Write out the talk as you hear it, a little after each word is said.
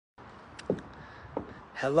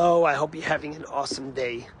Hello, I hope you're having an awesome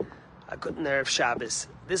day. A good Erev Shabbos.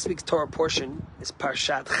 This week's Torah portion is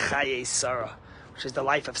Parshat Chaye Sarah, which is the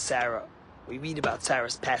life of Sarah. We read about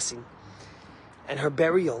Sarah's passing and her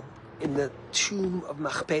burial in the tomb of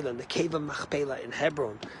Machpelah, in the cave of Machpelah in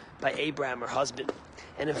Hebron, by Abraham, her husband.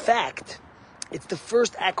 And in fact, it's the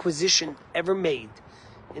first acquisition ever made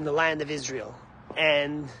in the land of Israel.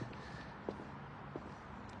 And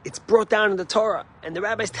it's brought down in the Torah. And the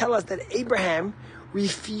rabbis tell us that Abraham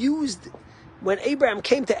refused. When Abraham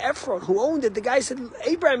came to Ephron, who owned it, the guy said,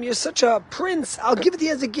 Abraham, you're such a prince, I'll give it to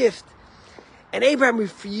you as a gift. And Abraham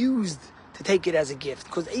refused to take it as a gift,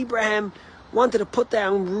 because Abraham wanted to put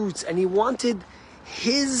down roots, and he wanted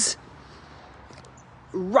his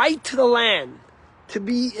right to the land to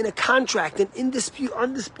be in a contract and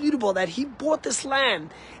undisputable, that he bought this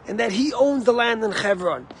land and that he owns the land in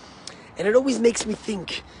Hebron. And it always makes me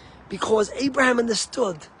think, because Abraham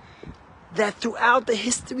understood that throughout the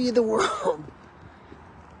history of the world,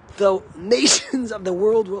 the nations of the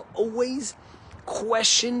world will always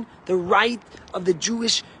question the right of the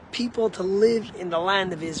Jewish people to live in the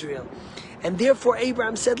land of Israel. And therefore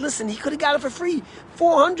Abraham said, listen, he could have got it for free.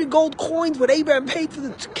 400 gold coins, what Abraham paid for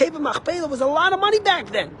the cave of Machpelah, was a lot of money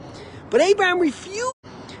back then. But Abraham refused,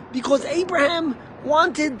 because Abraham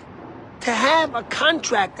wanted to have a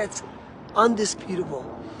contract that's undisputable.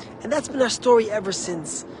 And that's been our story ever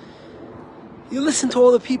since. You listen to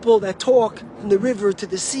all the people that talk from the river to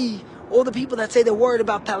the sea, all the people that say they're worried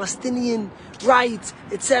about Palestinian rights,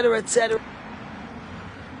 etc., etc.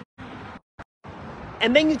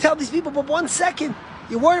 And then you tell these people, but 1 second,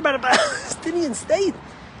 you're worried about a Palestinian state.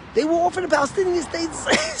 They were offered a Palestinian state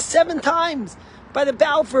 7 times by the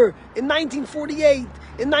Balfour in 1948,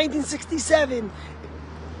 in 1967,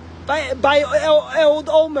 by Ehud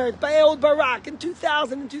Olmert, by Ehud Barak in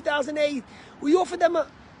 2000 and 2008. We offered them a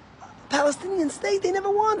Palestinian state. They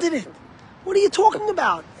never wanted it. What are you talking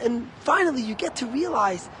about? And finally you get to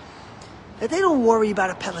realize that they don't worry about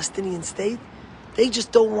a Palestinian state. They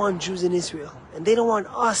just don't want Jews in Israel. And they don't want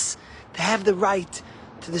us to have the right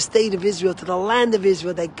to the state of Israel, to the land of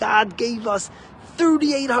Israel that God gave us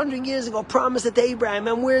 3,800 years ago, promised it to Abraham.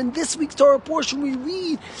 And where in this week's Torah portion we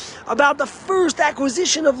read about the first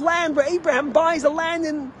acquisition of land, where Abraham buys a land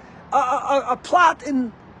in a plot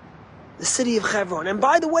in the city of Hebron. And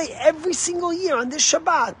by the way, every single year on this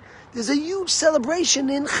Chabad, there's a huge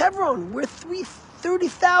celebration in Hebron where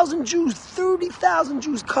 30,000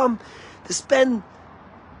 Jews come to spend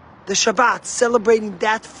the Shabbat celebrating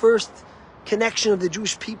that first connection of the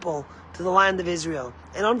Jewish people to the land of Israel.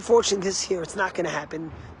 And unfortunately this year it's not going to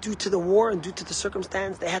happen due to the war and due to the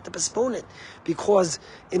circumstance. They had to postpone it, because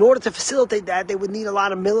in order to facilitate that, they would need a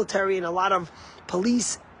lot of military and a lot of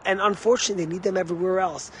police. And unfortunately, they need them everywhere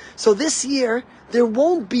else. So this year, there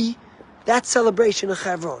won't be that celebration of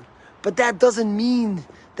Hebron. But that doesn't mean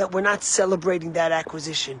that we're not celebrating that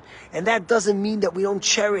acquisition. And that doesn't mean that we don't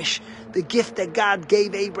cherish the gift that God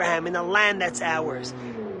gave Abraham in a land that's ours.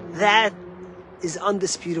 That is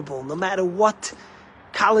undisputable. No matter what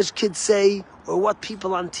college kids say or what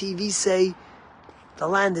people on TV say, the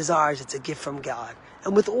land is ours. It's a gift from God.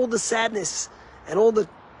 And with all the sadness and all the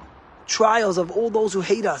trials of all those who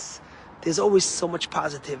hate us, there's always so much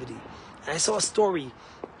positivity. And I saw a story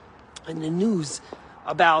in the news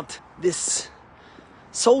about this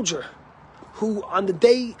soldier who, on the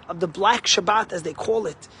day of the Black Shabbat, as they call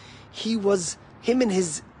it, him and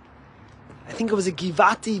his, I think it was a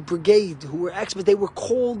Givati brigade, who were experts. They were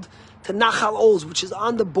called to Nachal Oz, which is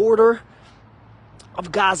on the border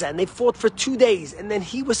of Gaza, and they fought for 2 days. And then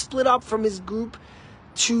he was split up from his group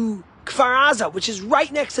to Kfar Aza, which is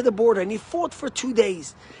right next to the border, and he fought for 2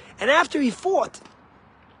 days. And after he fought,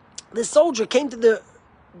 the soldier came to the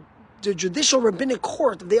judicial rabbinic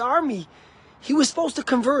court of the army. He was supposed to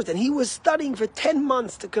convert, and he was studying for 10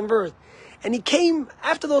 months to convert. And he came,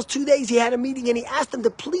 after those 2 days, he had a meeting, and he asked them to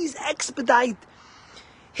please expedite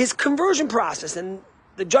his conversion process. And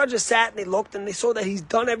the judges sat, and they looked, and they saw that he's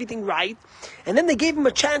done everything right. And then they gave him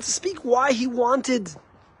a chance to speak why he wanted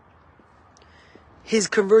his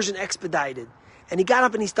conversion expedited. And he got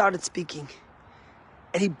up and he started speaking.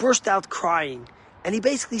 And he burst out crying. And he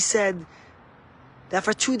basically said that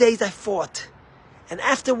for 2 days I fought. And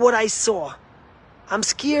after what I saw, I'm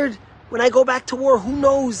scared when I go back to war. Who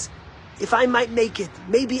knows if I might make it.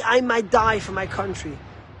 Maybe I might die for my country.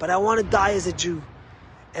 But I want to die as a Jew.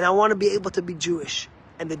 And I want to be able to be Jewish.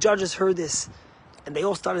 And the judges heard this. And they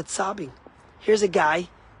all started sobbing. Here's a guy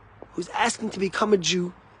who's asking to become a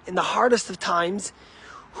Jew in the hardest of times,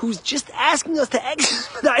 who's just asking us to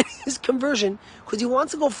expedite his conversion because he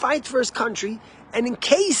wants to go fight for his country, and in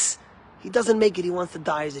case he doesn't make it, he wants to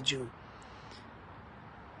die as a Jew.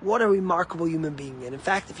 What a remarkable human being. And in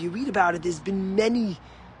fact, if you read about it, there's been many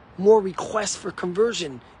more requests for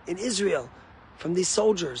conversion in Israel from these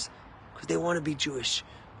soldiers because they want to be Jewish.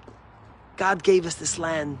 God gave us this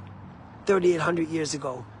land 3,800 years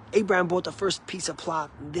ago. Abraham bought the first piece of plot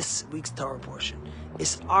in this week's Torah portion.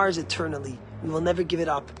 It's ours eternally. We will never give it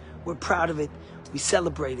up. We're proud of it. We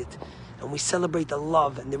celebrate it. And we celebrate the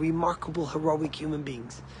love and the remarkable, heroic human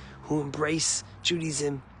beings who embrace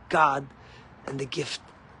Judaism, God, and the gift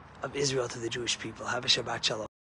of Israel to the Jewish people. Have a Shabbat Shalom.